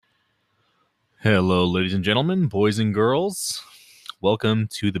Hello, ladies and gentlemen, boys and girls. Welcome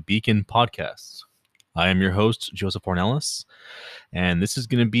to the Beacon Podcast. I am your host, Joseph Ornelas, and this is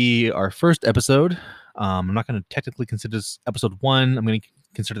going to be our first episode. I'm not going to technically consider this episode one. I'm going to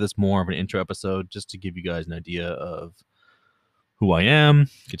consider this more of an intro episode just to give you guys an idea of who I am,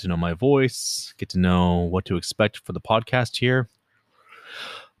 get to know my voice, get to know what to expect for the podcast here.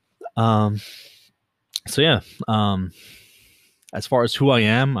 As far as who I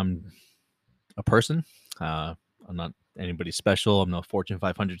am, I'm a person. I'm not anybody special. I'm no Fortune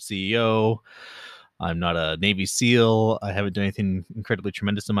 500 CEO. I'm not a Navy SEAL. I haven't done anything incredibly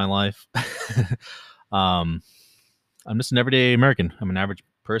tremendous in my life. I'm just an everyday American. I'm an average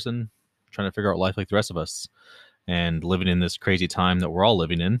person trying to figure out life like the rest of us and living in this crazy time that we're all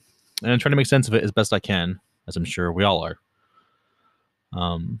living in, and I'm trying to make sense of it as best I can, as I'm sure we all are.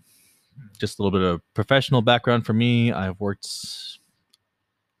 Just a little bit of professional background for me. I've worked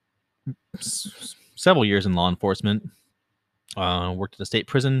several years in law enforcement. Worked at a state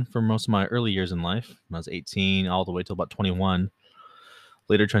prison for most of my early years in life. When I was 18 all the way till about 21.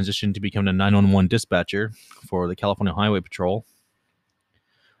 Later transitioned to becoming a 911 dispatcher for the California Highway Patrol.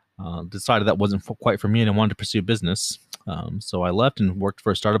 Decided that wasn't quite for me and I wanted to pursue business. So I left and worked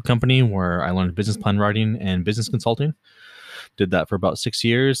for a startup company where I learned business plan writing and business consulting. Did that for about 6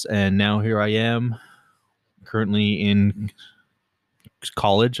 years, and now here I am currently in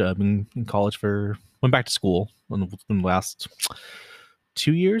college. I've been in college went back to school in the last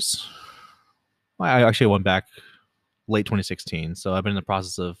 2 years. I actually went back late 2016. So I've been in the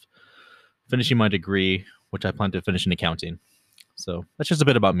process of finishing my degree, which I plan to finish in accounting. So that's just a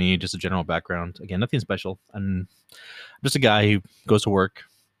bit about me, just a general background. Again, nothing special. I'm just a guy who goes to work,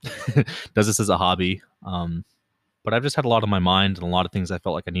 does this as a hobby. But I've just had a lot on my mind and a lot of things I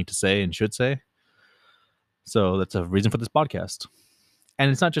felt like I need to say and should say. So that's a reason for this podcast. And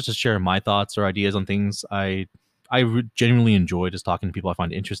it's not just to share my thoughts or ideas on things. I genuinely enjoy just talking to people I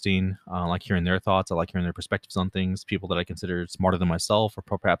find interesting. I like hearing their thoughts. I like hearing their perspectives on things. People that I consider smarter than myself or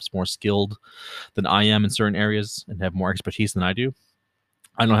perhaps more skilled than I am in certain areas and have more expertise than I do.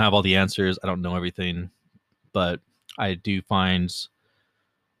 I don't have all the answers. I don't know everything. But I do find...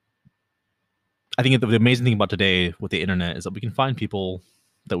 I think the amazing thing about today with the internet is that we can find people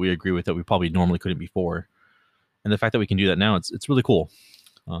that we agree with that we probably normally couldn't before. And the fact that we can do that now, it's really cool.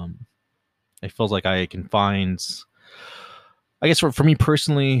 It feels like I can find, I guess for me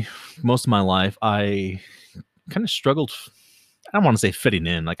personally, most of my life, I kind of struggled. I don't want to say fitting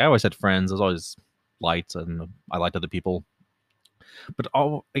in. Like I always had friends. I was always liked and I liked other people. But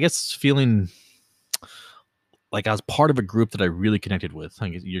I guess feeling like I was part of a group that I really connected with.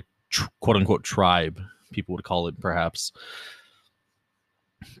 Like your quote unquote tribe, people would call it perhaps.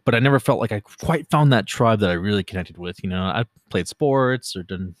 But I never felt like I quite found that tribe that I really connected with. You know, I played sports or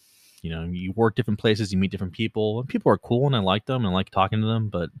done, you work different places, you meet different people, and people are cool and I like them and I like talking to them.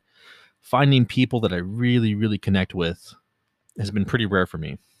 But finding people that I really, really connect with has been pretty rare for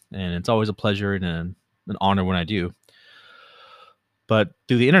me. And it's always a pleasure and an honor when I do. But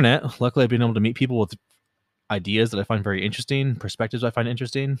through the internet, luckily I've been able to meet people with ideas that I find very interesting, perspectives I find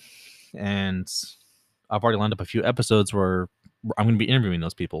interesting. And I've already lined up a few episodes where I'm going to be interviewing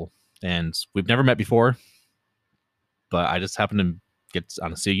those people, and we've never met before, but I just happened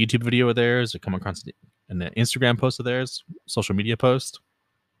to see a YouTube video of theirs or come across an Instagram post of theirs, social media post,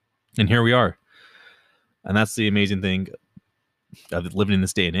 and here we are. And that's the amazing thing of living in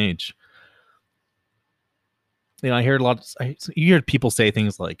this day and age. I hear you hear people say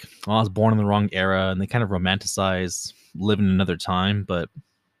things like, "Oh, I was born in the wrong era," and they kind of romanticize living in another time, but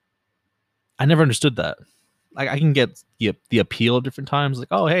I never understood that. I can get the appeal of different times. Like,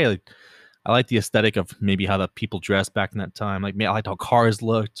 oh, hey, I like the aesthetic of maybe how the people dressed back in that time. Like, I liked how cars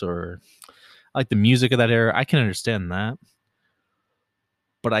looked, or I like the music of that era. I can understand that.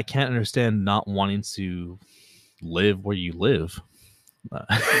 But I can't understand not wanting to live where you live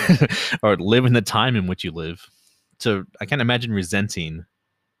or live in the time in which you live. So I can't imagine resenting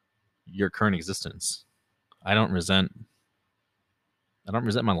your current existence. I don't resent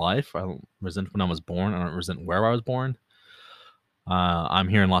my life. I don't resent when I was born. I don't resent where I was born. I'm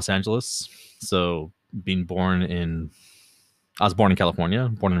here in Los Angeles. So I was born in California,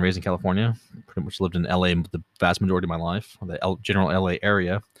 born and raised in California. Pretty much lived in LA the vast majority of my life, the general LA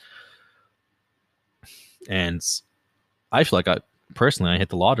area. And I feel like I hit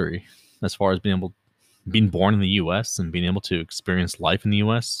the lottery as far as being born in the U.S. and being able to experience life in the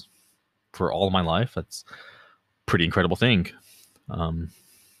U.S. for all of my life. That's a pretty incredible thing.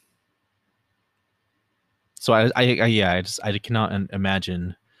 So I cannot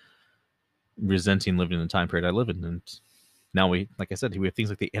imagine resenting living in the time period I live in. And now we have things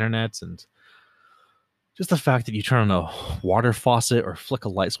like the internet and just the fact that you turn on a water faucet or flick a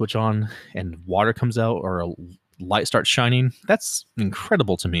light switch on and water comes out or a light starts shining, that's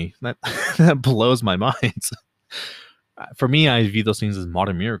incredible to me. That that blows my mind. For me, I view those things as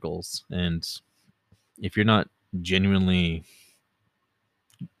modern miracles. And if you're not genuinely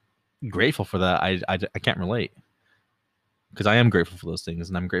grateful for that, I can't relate, because I am grateful for those things,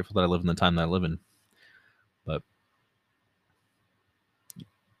 and I'm grateful that I live in the time that I live in. But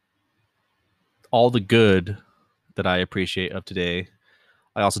all the good that I appreciate of today,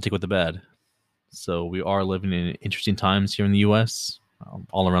 I also take with the bad. So we are living in interesting times here in the U.S.,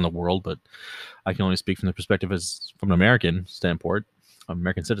 all around the world, but I can only speak from the perspective as from an American standpoint, an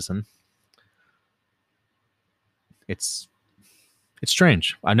American citizen. It's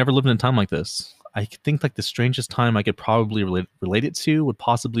strange. I've never lived in a time like this. I think like the strangest time I could probably relate it to would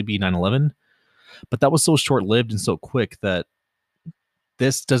possibly be 9/11, but that was so short lived and so quick that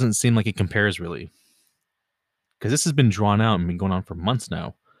this doesn't seem like it compares really, because this has been drawn out and been going on for months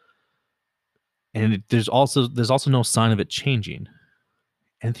now, and there's also no sign of it changing.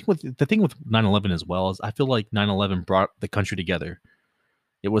 And the thing with 9/11 as well is I feel like 9/11 brought the country together.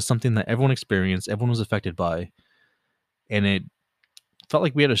 It was something that everyone experienced, everyone was affected by, and it felt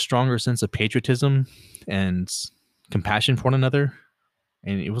like we had a stronger sense of patriotism and compassion for one another.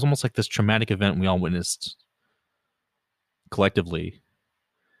 And it was almost like this traumatic event we all witnessed collectively,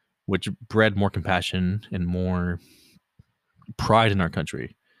 which bred more compassion and more pride in our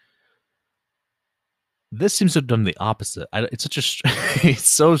country. This seems to have done the opposite. It's it's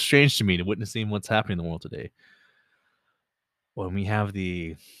so strange to me to witnessing what's happening in the world today. When we have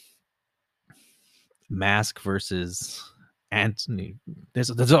the mask versus Anthony, there's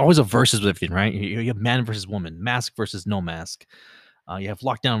always a versus with everything, right? You have man versus woman, mask versus no mask. You have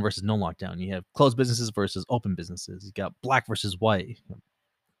lockdown versus no lockdown. You have closed businesses versus open businesses. You got black versus white,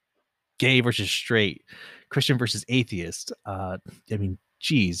 gay versus straight, Christian versus atheist. I mean,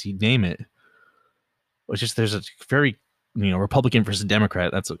 geez, you name it. It's just there's a very, Republican versus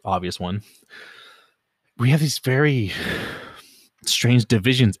Democrat. That's an obvious one. We have these very strange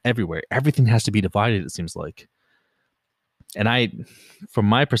divisions everywhere. Everything has to be divided, it seems like. And from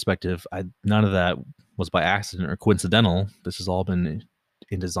my perspective, none of that was by accident or coincidental. This has all been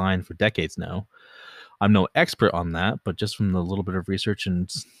in design for decades now. I'm no expert on that, but just from the little bit of research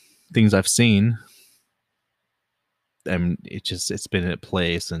and things I've seen, and it's been at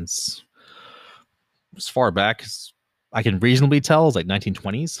play since as far back as I can reasonably tell, is like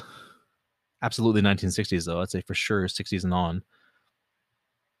 1920s. Absolutely 1960s, though. I'd say for sure 60s and on.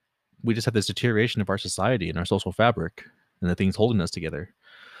 We just have this deterioration of our society and our social fabric and the things holding us together.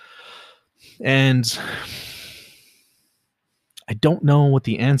 And I don't know what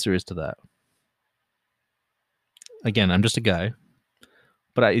the answer is to that. Again, I'm just a guy,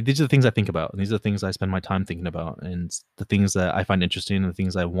 but these are the things I think about, and these are the things I spend my time thinking about, and the things that I find interesting, and the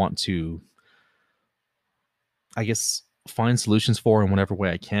things I want to, I guess, find solutions for in whatever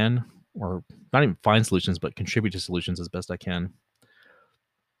way I can, or not even find solutions, but contribute to solutions as best I can.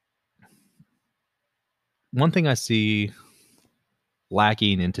 One thing I see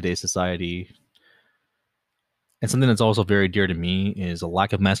lacking in today's society, and something that's also very dear to me, is a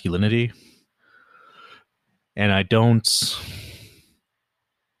lack of masculinity. And I don't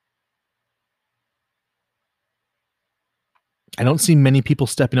see many people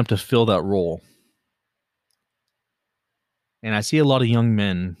stepping up to fill that role. And I see a lot of young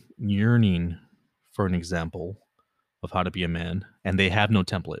men yearning for an example of how to be a man, and they have no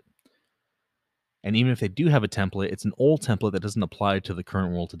template. And even if they do have a template, it's an old template that doesn't apply to the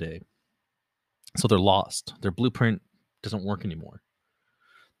current world today. So they're lost. Their blueprint doesn't work anymore.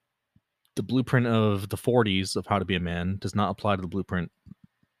 The blueprint of the 40s of how to be a man does not apply to the blueprint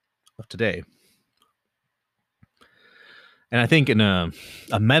of today. And I think in a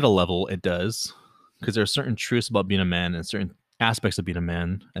meta level, it does, because there are certain truths about being a man and certain aspects of being a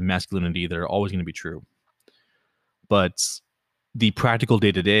man and masculinity that are always going to be true. But the practical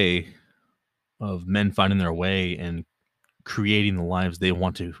day-to-day of men finding their way and creating the lives they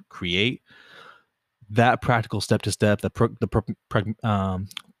want to create, that practical step-to-step, the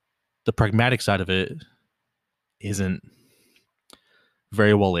pragmatic side of it isn't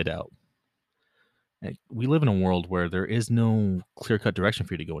very well laid out. We live in a world where there is no clear-cut direction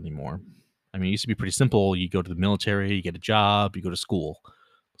for you to go anymore. I mean, it used to be pretty simple. You go to the military, you get a job, you go to school.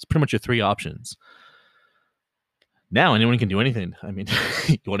 It's pretty much your three options. Now anyone can do anything. I mean,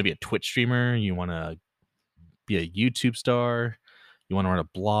 you want to be a Twitch streamer, you want to be a YouTube star, you want to run a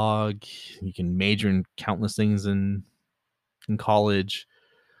blog, you can major in countless things in college.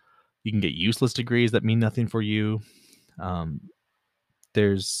 You can get useless degrees that mean nothing for you.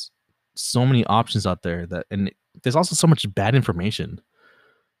 There's so many options out there and there's also so much bad information.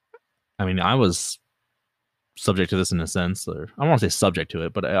 I mean, I was subject to this in a sense, or I don't want to say subject to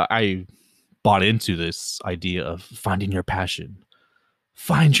it, but I bought into this idea of finding your passion.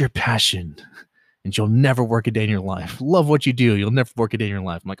 Find your passion and you'll never work a day in your life. Love what you do. You'll never work a day in your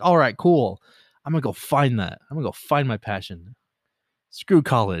life. I'm like, all right, cool. I'm going to go find that. I'm going to go find my passion. Screw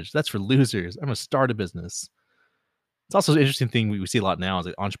college. That's for losers. I'm going to start a business. It's also an interesting thing we see a lot now is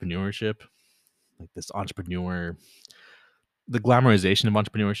like entrepreneurship, like this entrepreneur, the glamorization of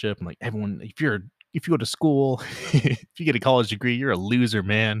entrepreneurship. And like everyone, if you go to school, if you get a college degree, you're a loser,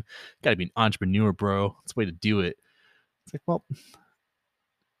 man. Got to be an entrepreneur, bro. It's the way to do it. It's like, well,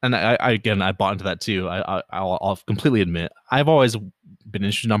 and I bought into that too. I'll completely admit I've always been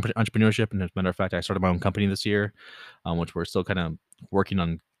interested in entrepreneurship, and as a matter of fact, I started my own company this year, which we're still kind of working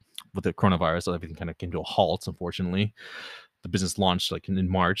on with the coronavirus. So everything kind of came to a halt, unfortunately. The business launched like in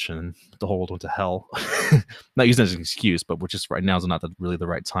March, and the whole world went to hell. Not using it as an excuse, but we're just right now is not really the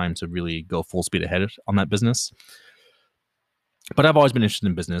right time to really go full speed ahead on that business. But I've always been interested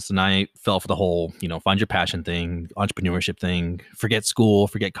in business, and I fell for the whole, find your passion thing, entrepreneurship thing, forget school,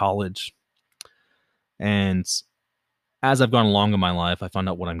 forget college. And as I've gone along in my life, I found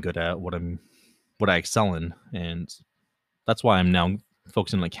out what I'm good at, what I excel in, and that's why I'm now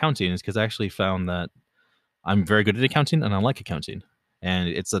focusing on accounting, is because I actually found that I'm very good at accounting and I like accounting, and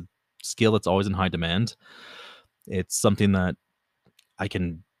it's a skill that's always in high demand. It's something that I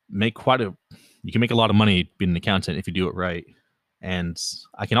can make you can make a lot of money being an accountant if you do it right. And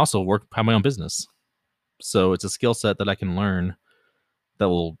I can also have my own business. So it's a skill set that I can learn that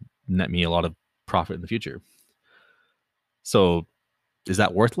will net me a lot of profit in the future. So is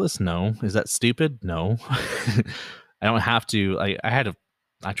that worthless? No. Is that stupid? No. I don't have to.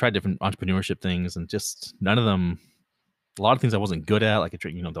 I tried different entrepreneurship things, and just none of them, a lot of things I wasn't good at, like,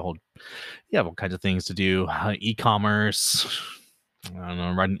 the whole, all kinds of things to do, e-commerce, I don't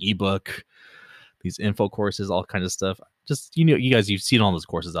know, write an ebook, these info courses, all kinds of stuff. Just, you guys, you've seen all those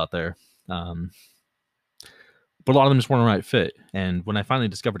courses out there. But a lot of them just weren't a right fit. And when I finally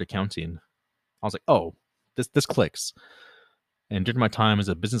discovered accounting, I was like, oh, this clicks. And during my time as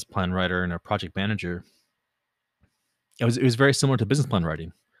a business plan writer and a project manager, it was very similar to business plan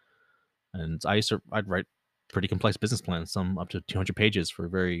writing. And I'd write pretty complex business plans, some up to 200 pages for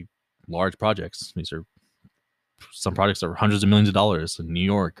very large projects. Some projects are hundreds of millions of dollars in New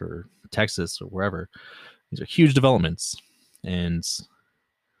York or Texas or wherever. These are huge developments, and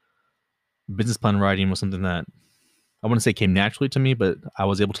business plan writing was something that I wouldn't say came naturally to me, but I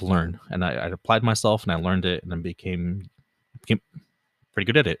was able to learn, and I applied myself and I learned it, and then became pretty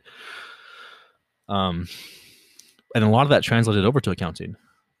good at it. And a lot of that translated over to accounting.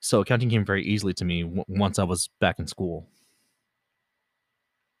 So accounting came very easily to me once I was back in school.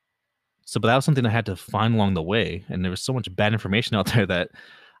 But that was something I had to find along the way, and there was so much bad information out there that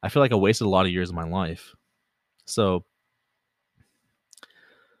I feel like I wasted a lot of years of my life. So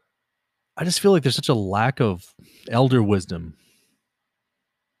I just feel like there's such a lack of elder wisdom.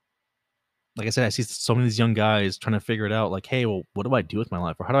 Like I said, I see so many of these young guys trying to figure it out. Like, hey, well, what do I do with my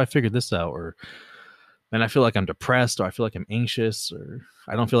life? Or how do I figure this out? Or, man, I feel like I'm depressed, or I feel like I'm anxious, or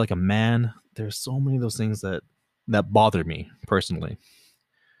I don't feel like a man. There's so many of those things that bother me personally.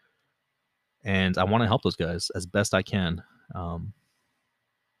 And I want to help those guys as best I can.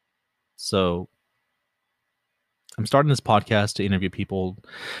 So I'm starting this podcast to interview people,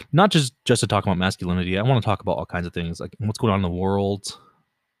 not just to talk about masculinity. I want to talk about all kinds of things, like what's going on in the world.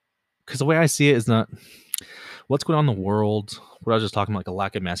 Because the way I see it is not what's going on in the world. What I was just talking about, like a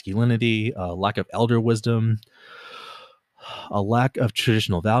lack of masculinity, a lack of elder wisdom, a lack of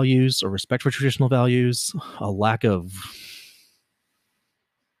traditional values or respect for traditional values, a lack of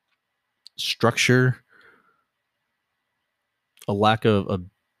structure, a lack of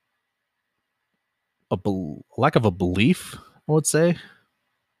a belief, I would say.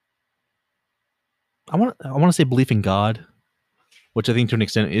 I want to say belief in God, which I think to an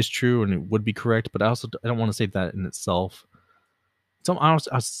extent is true and it would be correct, but I don't want to say that in itself.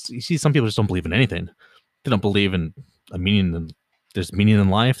 You see some people just don't believe in anything. They don't believe in a meaning. There's meaning in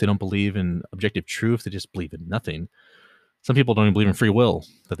life. They don't believe in objective truth. They just believe in nothing. Some people don't even believe in free will,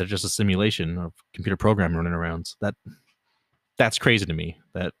 that they're just a simulation of computer program running around. That's crazy to me.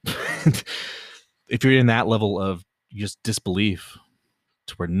 That if you're in that level of just disbelief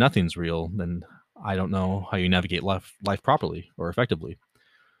to where nothing's real, then I don't know how you navigate life properly or effectively.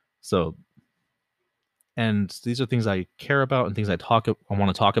 So, and these are things I care about and things I want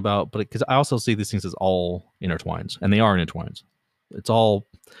to talk about, but because I also see these things as all intertwined, and they are intertwined. It's all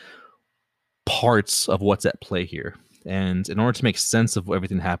parts of what's at play here. And in order to make sense of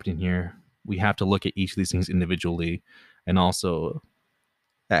everything happening here, we have to look at each of these things individually and also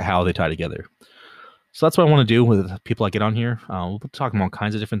at how they tie together. So that's what I want to do with people I get on here. We'll talk about all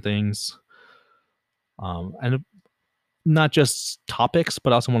kinds of different things. And not just topics,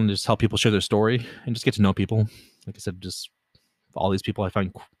 but I also want to just help people share their story and just get to know people. Like I said, just all these people I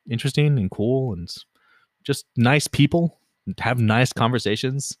find interesting and cool and just nice people, have nice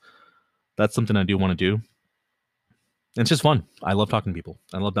conversations. That's something I do want to do. And it's just fun. I love talking to people.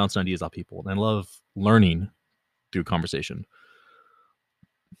 I love bouncing ideas off people. And I love learning through conversation.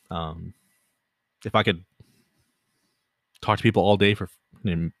 If I could talk to people all day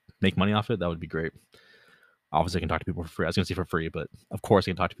and make money off it, that would be great. Obviously, I can talk to people for free. I was going to say for free, but of course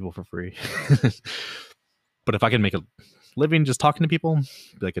I can talk to people for free. But if I can make a living just talking to people,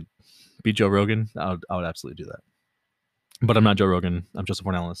 like be Joe Rogan, I would absolutely do that. But I'm not Joe Rogan. I'm Joseph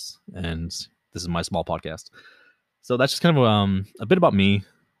Ornelas, and this is my small podcast. So that's just kind of a bit about me,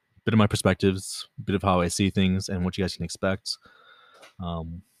 a bit of my perspectives, a bit of how I see things, and what you guys can expect.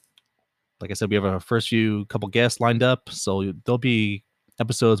 Like I said, we have our first couple guests lined up, so there'll be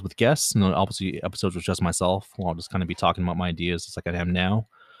episodes with guests, and obviously episodes with just myself. Where I'll just kind of be talking about my ideas, just like I am now.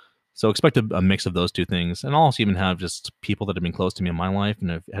 So expect a mix of those two things, and I'll also even have just people that have been close to me in my life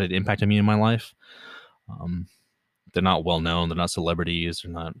and have had an impact on me in my life. They're not well known, they're not celebrities,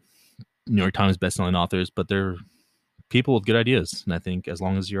 they're not New York Times bestselling authors, but they're people with good ideas. And I think as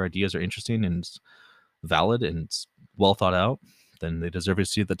long as your ideas are interesting and valid and well thought out, then they deserve a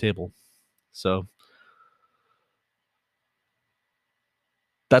seat at the table. So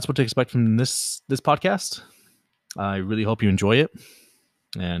that's what to expect from this podcast. I really hope you enjoy it,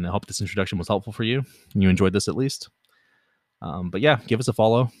 and I hope this introduction was helpful for you. You enjoyed this at least. But yeah, give us a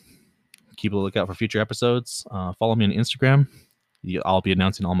follow. Keep a lookout for future episodes. Follow me on Instagram. I'll be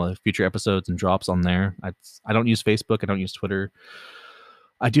announcing all my future episodes and drops on there. I don't use Facebook. I don't use Twitter.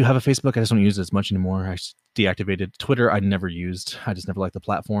 I do have a Facebook. I just don't use it as much anymore. I deactivated Twitter. I never used. I just never liked the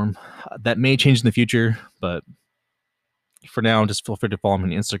platform. That may change in the future, but for now, just feel free to follow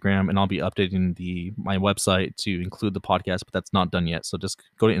me on Instagram, and I'll be updating my website to include the podcast, but that's not done yet. So just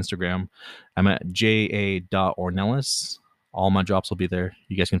go to Instagram. I'm at ja.ornelas. All my drops will be there.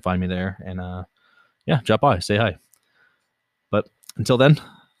 You guys can find me there, and yeah, drop by, say hi. But until then,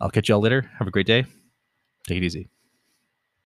 I'll catch y'all later. Have a great day. Take it easy.